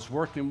that I was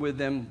working with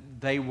them,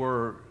 they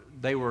were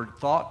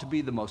thought to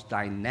be the most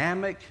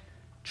dynamic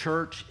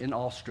church in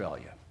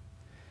Australia.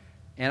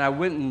 And I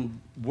went and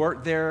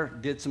worked there,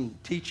 did some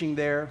teaching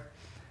there,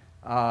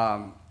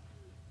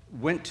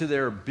 went to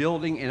their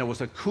building, and it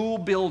was a cool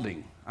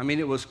building. I mean,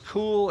 it was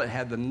cool. It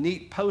had the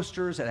neat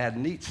posters. It had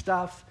neat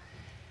stuff.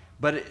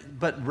 But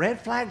red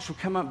flags would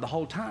come up the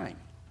whole time.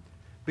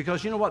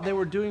 Because you know what they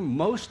were doing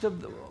most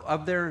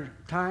of their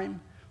time?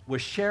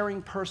 Was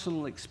sharing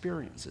personal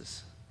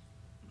experiences.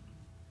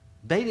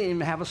 They didn't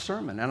even have a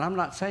sermon. And I'm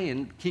not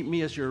saying keep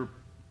me as your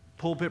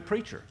pulpit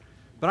preacher.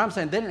 But I'm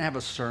saying they didn't have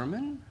a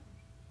sermon.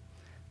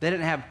 They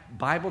didn't have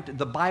Bible.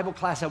 The Bible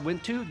class I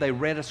went to, they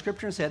read a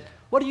scripture and said,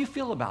 what do you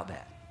feel about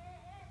that?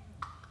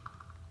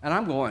 And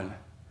I'm going,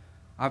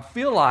 I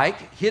feel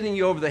like hitting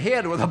you over the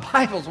head with a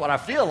Bible is what I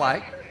feel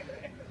like.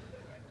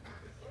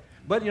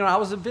 But, I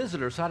was a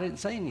visitor, so I didn't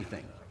say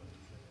anything.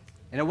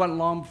 And it wasn't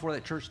long before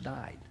that church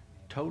died,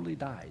 totally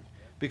died,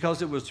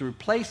 because it was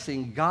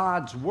replacing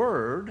God's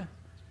Word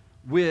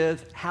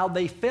with how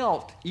they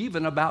felt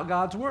even about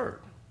God's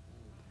Word.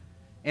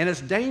 And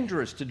it's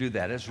dangerous to do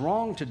that. It's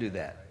wrong to do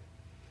that.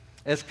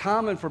 It's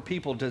common for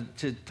people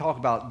to talk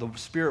about the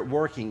Spirit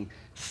working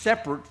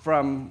separate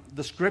from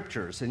the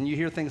Scriptures. And you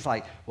hear things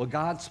like, well,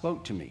 God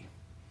spoke to me.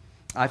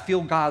 I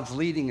feel God's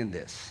leading in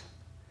this.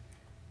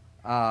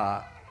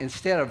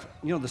 Instead of,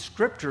 the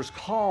Scriptures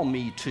call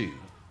me to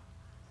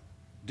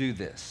do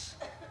this.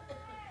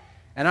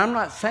 And I'm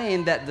not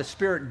saying that the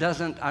Spirit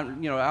doesn't,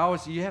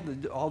 you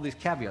have all these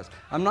caveats.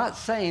 I'm not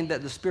saying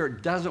that the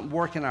Spirit doesn't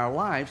work in our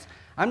lives.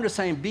 I'm just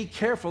saying be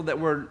careful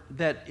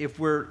that if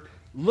we're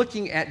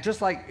looking at,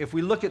 just like if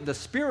we look at the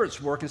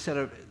Spirit's work instead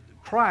of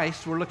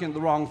Christ, we're looking at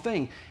the wrong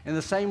thing. In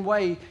the same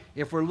way,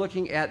 if we're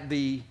looking at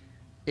the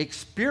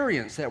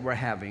experience that we're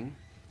having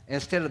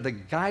instead of the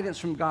guidance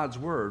from God's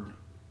Word,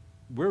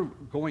 we're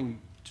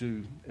going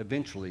to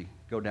eventually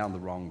go down the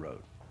wrong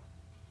road.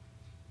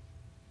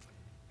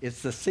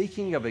 It's the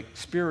seeking of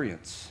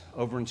experience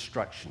over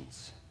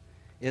instructions.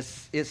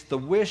 It's the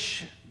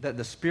wish that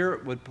the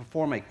Spirit would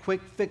perform a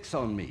quick fix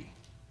on me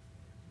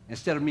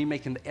instead of me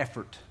making the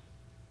effort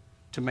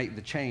to make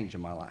the change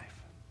in my life.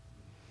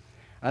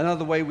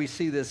 Another way we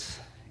see this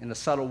in a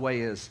subtle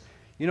way is,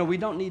 we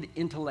don't need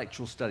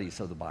intellectual studies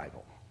of the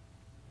Bible.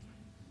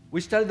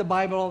 We study the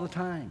Bible all the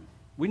time.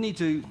 We need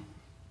to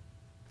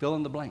fill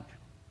in the blank.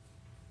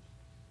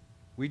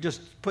 We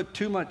just put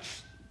too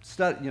much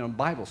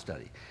Bible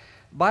study.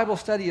 Bible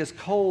study is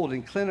cold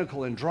and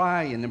clinical and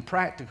dry and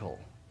impractical.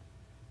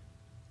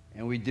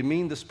 And we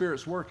demean the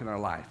Spirit's work in our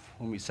life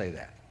when we say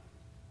that.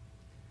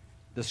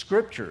 The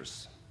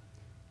Scriptures,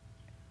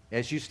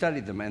 as you study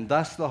them, and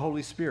thus the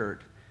Holy Spirit,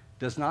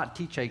 does not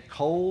teach a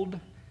cold,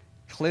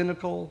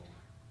 clinical,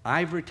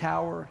 ivory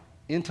tower,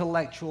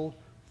 intellectual,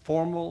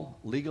 formal,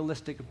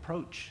 legalistic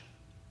approach.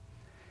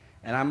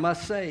 And I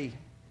must say,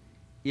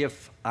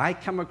 if I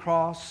come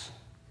across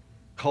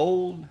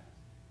cold,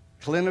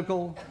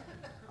 clinical,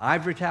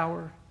 ivory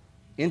tower,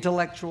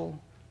 intellectual,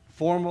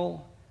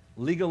 formal,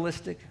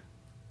 legalistic,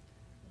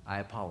 I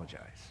apologize,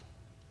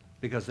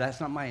 because that's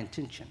not my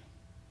intention.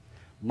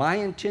 My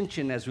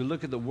intention as we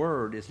look at the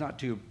Word is not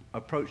to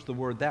approach the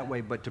Word that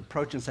way, but to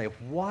approach and say,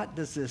 what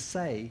does this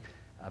say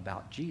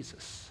about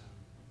Jesus?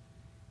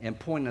 And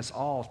point us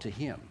all to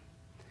Him.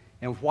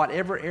 And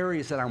whatever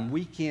areas that I'm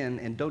weak in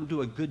and don't do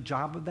a good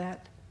job of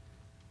that,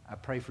 I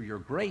pray for your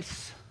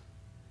grace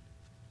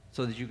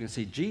so that you can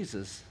see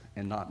Jesus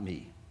and not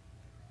me.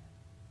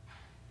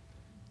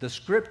 The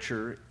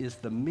Scripture is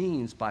the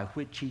means by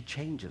which He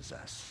changes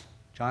us.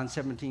 John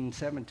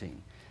 17:17.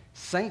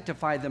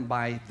 Sanctify them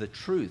by the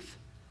truth.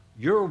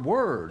 Your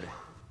word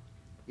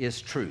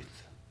is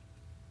truth.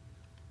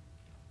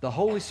 The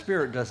Holy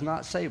Spirit does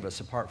not save us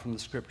apart from the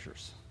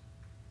Scriptures.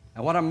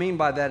 And what I mean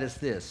by that is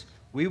this.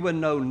 We would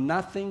know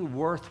nothing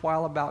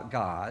worthwhile about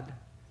God.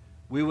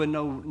 We would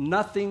know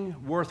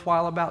nothing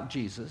worthwhile about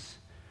Jesus.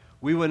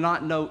 We would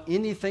not know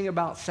anything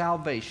about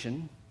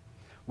salvation.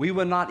 We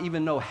would not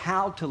even know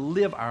how to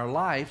live our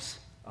lives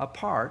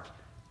apart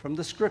from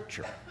the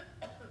Scripture.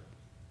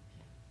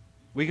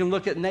 We can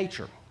look at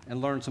nature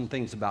and learn some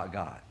things about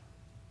God.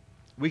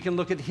 We can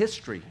look at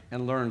history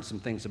and learn some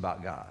things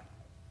about God.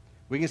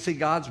 We can see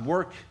God's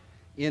work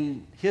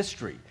in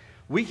history.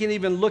 We can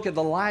even look at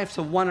the lives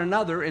of one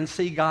another and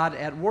see God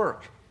at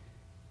work.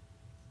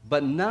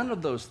 But none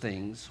of those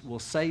things will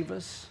save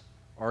us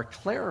or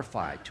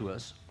clarify to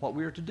us what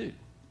we are to do.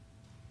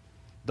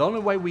 The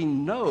only way we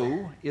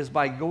know is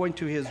by going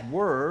to His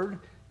Word,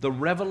 the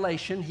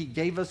revelation. He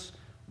gave us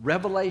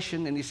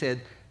revelation, and He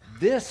said,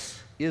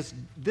 this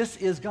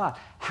is God.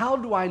 How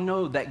do I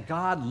know that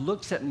God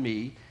looks at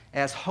me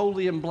as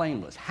holy and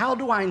blameless? How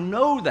do I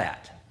know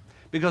that?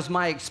 Because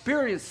my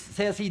experience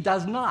says He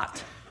does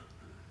not.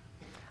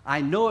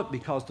 I know it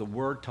because the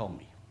Word told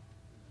me.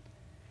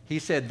 He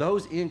said,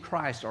 those in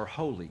Christ are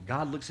holy.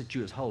 God looks at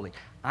you as holy.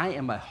 I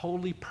am a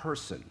holy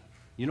person.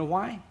 You know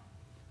why?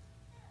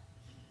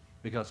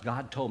 Because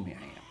God told me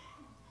I am.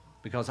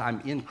 Because I'm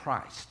in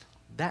Christ.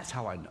 That's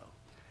how I know.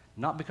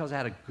 Not because I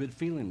had a good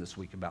feeling this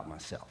week about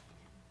myself.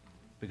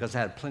 Because I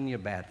had plenty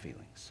of bad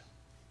feelings.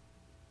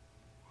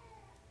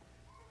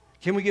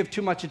 Can we give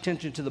too much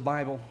attention to the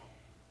Bible?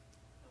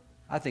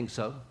 I think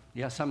so.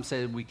 Yeah, some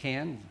say we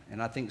can,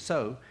 and I think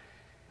so.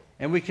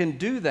 And we can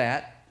do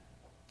that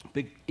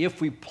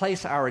if we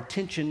place our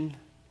attention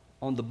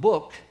on the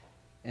book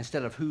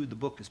instead of who the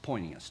book is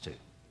pointing us to.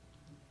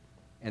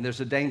 And there's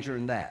a danger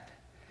in that.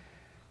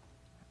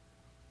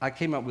 I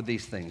came up with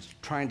these things,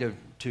 trying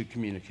to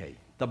communicate.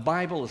 The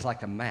Bible is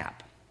like a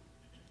map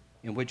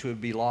in which we would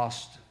be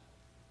lost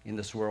in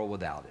this world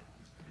without it.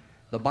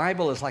 The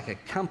Bible is like a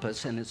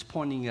compass, and it's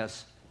pointing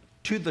us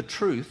to the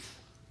truth.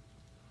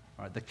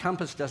 All right, the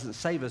compass doesn't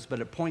save us, but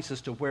it points us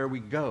to where we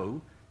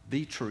go,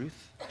 the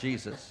truth,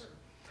 Jesus.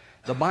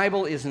 The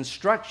Bible is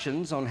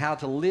instructions on how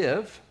to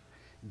live,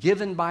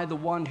 given by the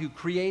one who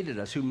created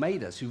us, who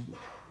made us.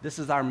 This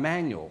is our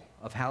manual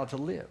of how to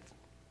live.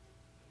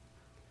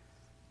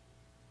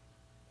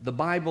 The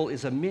Bible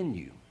is a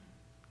menu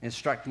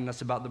instructing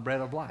us about the bread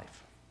of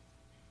life.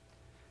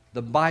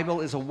 The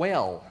Bible is a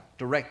well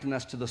directing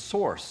us to the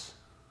source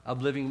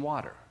of living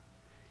water.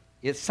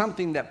 It's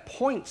something that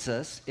points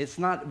us. It's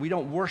not, we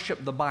don't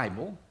worship the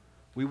Bible.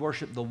 We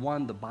worship the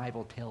one the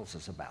Bible tells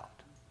us about.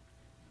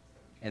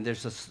 And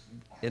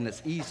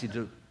it's easy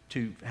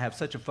to have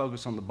such a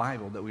focus on the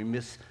Bible that we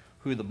miss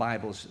who the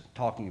Bible is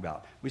talking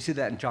about. We see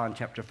that in John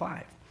chapter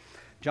 5.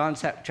 John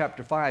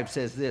chapter 5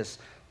 says this.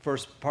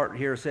 First part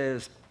here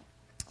says,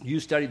 you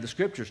study the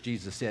Scriptures,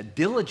 Jesus said,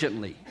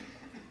 diligently.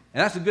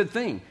 And that's a good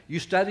thing. You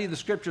study the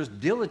Scriptures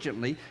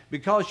diligently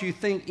because you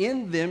think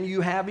in them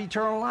you have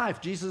eternal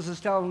life. Jesus is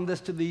telling this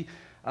to the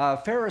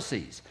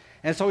Pharisees.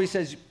 And so he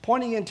says,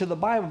 pointing into the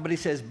Bible, but he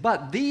says,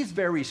 but these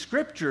very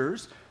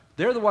Scriptures,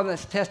 they're the ones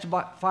that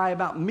testify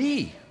about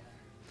me.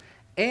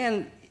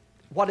 And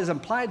what is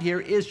implied here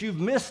is you've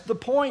missed the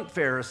point,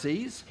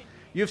 Pharisees.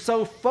 You've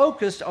so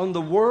focused on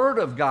the Word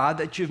of God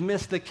that you've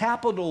missed the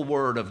capital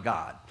Word of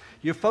God.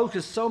 You've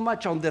focused so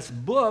much on this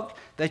book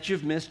that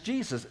you've missed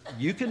Jesus.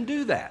 You can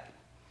do that.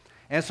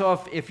 And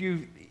so if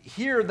you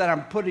hear that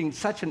I'm putting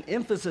such an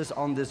emphasis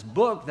on this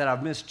book that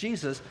I've missed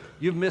Jesus,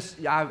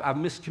 I've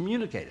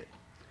miscommunicated.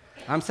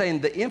 I'm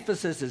saying the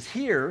emphasis is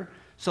here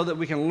so that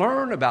we can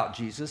learn about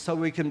Jesus, so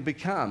we can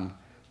become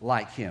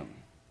like Him.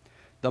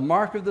 The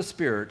mark of the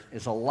Spirit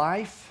is a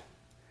life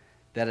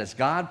that is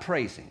God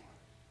praising,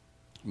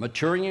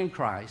 maturing in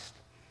Christ,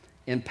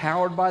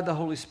 empowered by the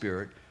Holy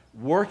Spirit,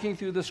 working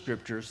through the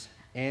Scriptures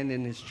and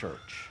in His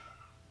church.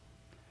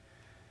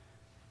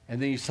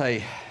 And then you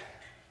say,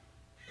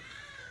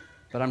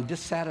 but I'm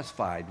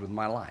dissatisfied with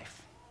my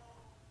life.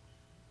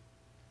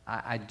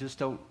 I just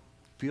don't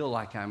feel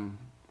like I'm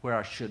where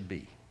I should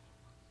be.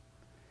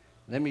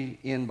 Let me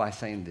end by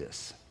saying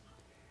this.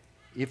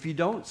 If you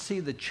don't see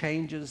the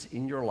changes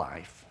in your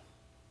life,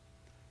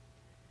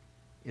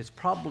 it's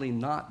probably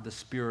not the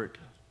Spirit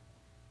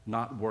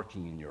not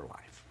working in your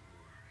life.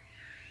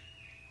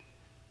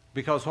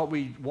 Because what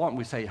we want,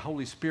 we say,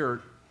 Holy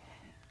Spirit,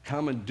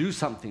 come and do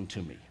something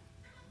to me.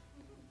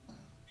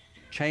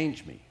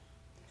 Change me.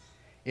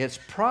 It's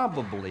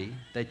probably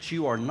that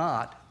you are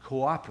not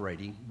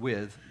cooperating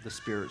with the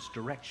Spirit's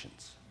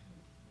directions.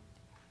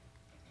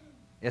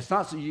 It's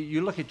not so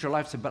you look at your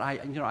life and say, but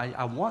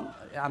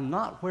I'm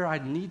not where I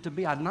need to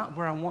be. I'm not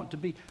where I want to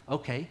be.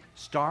 Okay,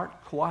 start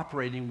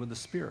cooperating with the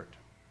Spirit.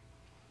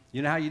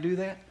 You know how you do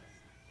that?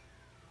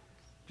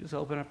 Just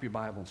open up your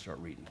Bible and start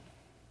reading.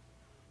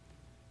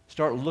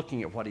 Start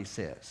looking at what He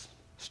says.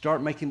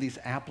 Start making these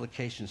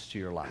applications to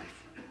your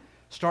life.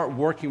 Start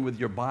working with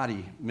your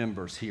body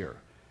members here.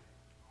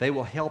 They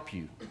will help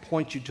you,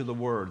 point you to the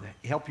Word,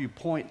 help you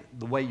point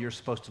the way you're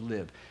supposed to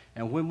live.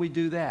 And when we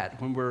do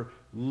that, when we're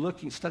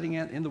studying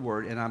in the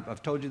Word, and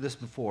I've told you this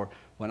before,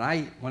 when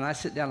I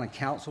sit down and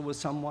counsel with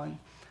someone,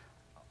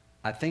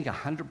 I think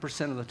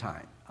 100% of the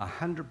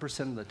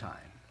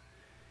time,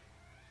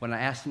 when I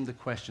ask them the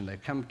question, they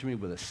come to me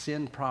with a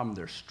sin problem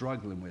they're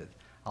struggling with,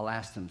 I'll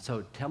ask them,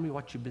 so tell me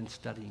what you've been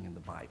studying in the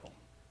Bible.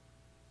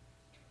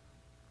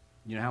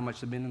 You know how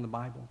much they've been in the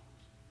Bible?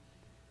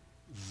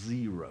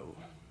 0.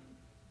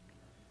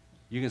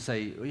 You can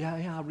say,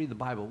 yeah, I'll read the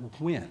Bible.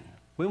 When?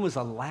 When was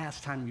the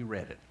last time you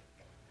read it?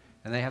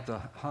 And they have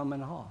to hum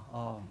and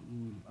haw.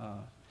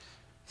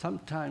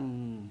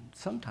 Sometime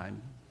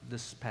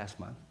this past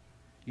month,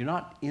 you're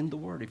not in the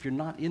Word. If you're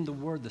not in the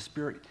Word, the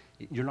Spirit,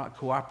 you're not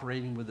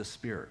cooperating with the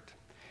Spirit.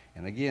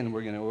 And again,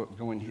 we're going to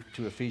go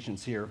into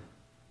Ephesians here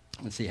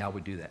and see how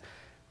we do that.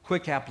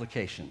 Quick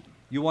application.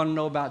 You want to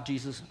know about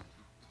Jesus?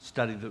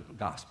 Study the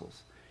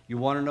Gospels. You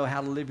want to know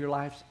how to live your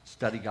life?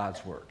 Study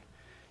God's Word.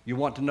 You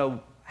want to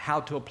know how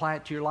to apply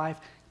it to your life?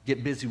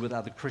 Get busy with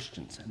other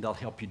Christians, and they'll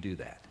help you do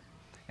that.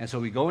 And so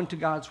we go into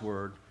God's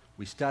Word,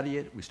 we study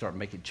it, we start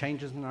making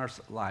changes in our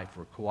life,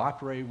 we're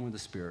cooperating with the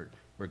Spirit,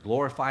 we're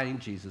glorifying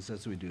Jesus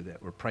as we do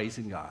that, we're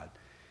praising God,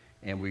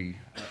 and we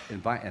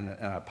invite, and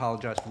I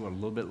apologize for going a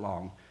little bit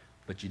long,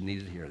 but you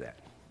needed to hear that.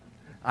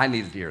 I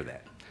needed to hear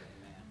that.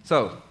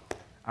 So,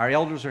 our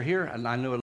elders are here, and I know